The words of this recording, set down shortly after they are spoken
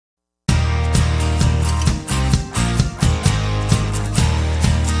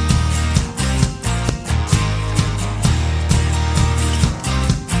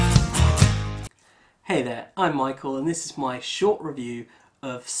I'm Michael and this is my short review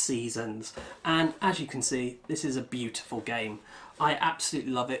of Seasons, and as you can see this is a beautiful game. I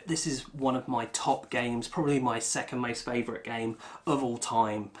absolutely love it. This is one of my top games, probably my second most favourite game of all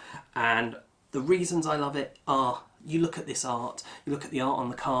time, and the reasons I love it are you look at this art, you look at the art on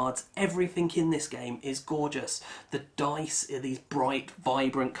the cards, everything in this game is gorgeous. The dice are these bright,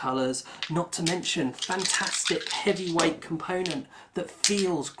 vibrant colours, not to mention fantastic heavyweight component that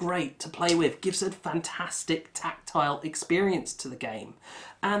feels great to play with, gives a fantastic tactile experience to the game.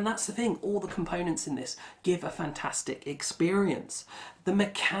 And that's the thing, all the components in this give a fantastic experience. The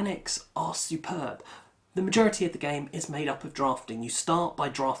mechanics are superb. The majority of the game is made up of drafting. You start by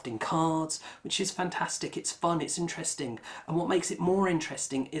drafting cards, which is fantastic, it's fun, it's interesting. And what makes it more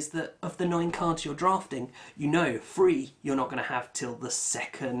interesting is that of the 9 cards you're drafting, you know free you're not going to have till the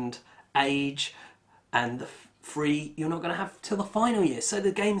second age, and the free you're not going to have till the final year. So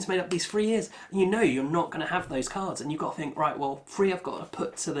the game's made up these 3 years, and you know you're not going to have those cards, and you've got to think, right, well, free I've got to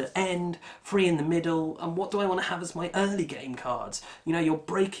put to the end, free in the middle, and what do I want to have as my early game cards? You know, you're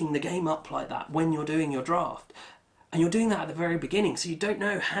breaking the game up like that when you're doing your draft, and you're doing that at the very beginning, so you don't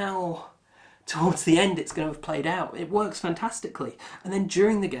know how towards the end it's going to have played out. It works fantastically. And then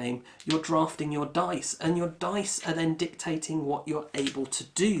during the game you're drafting your dice, and your dice are then dictating what you're able to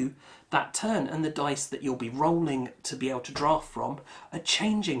do that turn, and the dice that you'll be rolling to be able to draft from are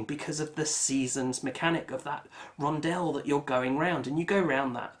changing because of the seasons mechanic of that rondelle that you're going round, and you go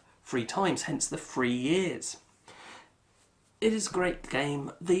round that 3 times, hence the 3 years. It is a great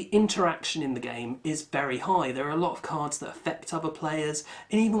game. The interaction in the game is very high. There are a lot of cards that affect other players,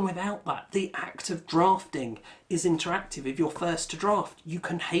 and even without that, the act of drafting is interactive. If you're first to draft, you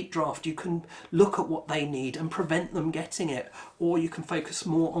can hate draft, you can look at what they need and prevent them getting it, or you can focus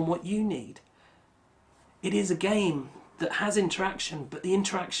more on what you need. It is a game that has interaction, but the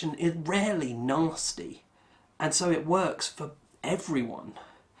interaction is rarely nasty, and so it works for everyone.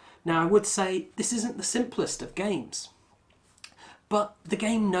 Now, I would say this isn't the simplest of games, but the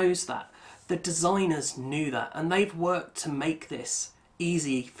game knows that. The designers knew that, and they've worked to make this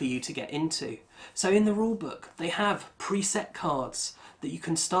easy for you to get into. So in the rulebook, they have preset cards that you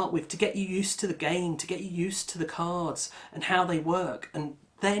can start with to get you used to the game, to get you used to the cards and how they work. And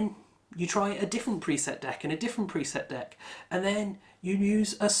then you try a different preset deck and a different preset deck, and then you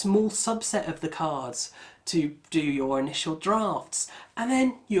use a small subset of the cards to do your initial drafts, and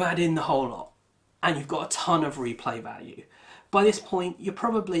then you add in the whole lot, and you've got a ton of replay value. By this point, you're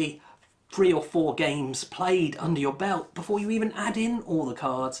probably 3 or 4 games played under your belt before you even add in all the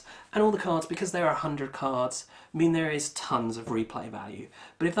cards. And all the cards, because there are 100 cards, mean there is tons of replay value.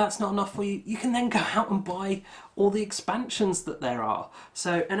 But if that's not enough for you, you can then go out and buy all the expansions that there are.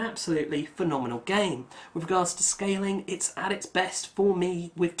 So an absolutely phenomenal game. With regards to scaling, it's at its best for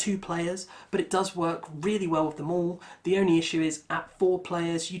me with 2 players, but it does work really well with them all. The only issue is at 4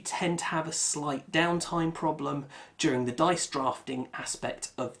 players, you tend to have a slight downtime problem during the dice drafting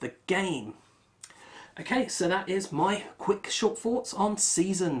aspect of the game. Okay, so that is my quick short thoughts on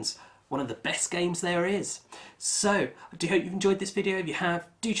Seasons, one of the best games there is. So, I do hope you've enjoyed this video. If you have,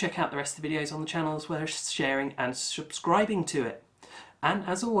 do check out the rest of the videos on the channel, as well as sharing and subscribing to it. And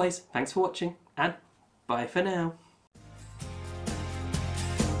as always, thanks for watching, and bye for now.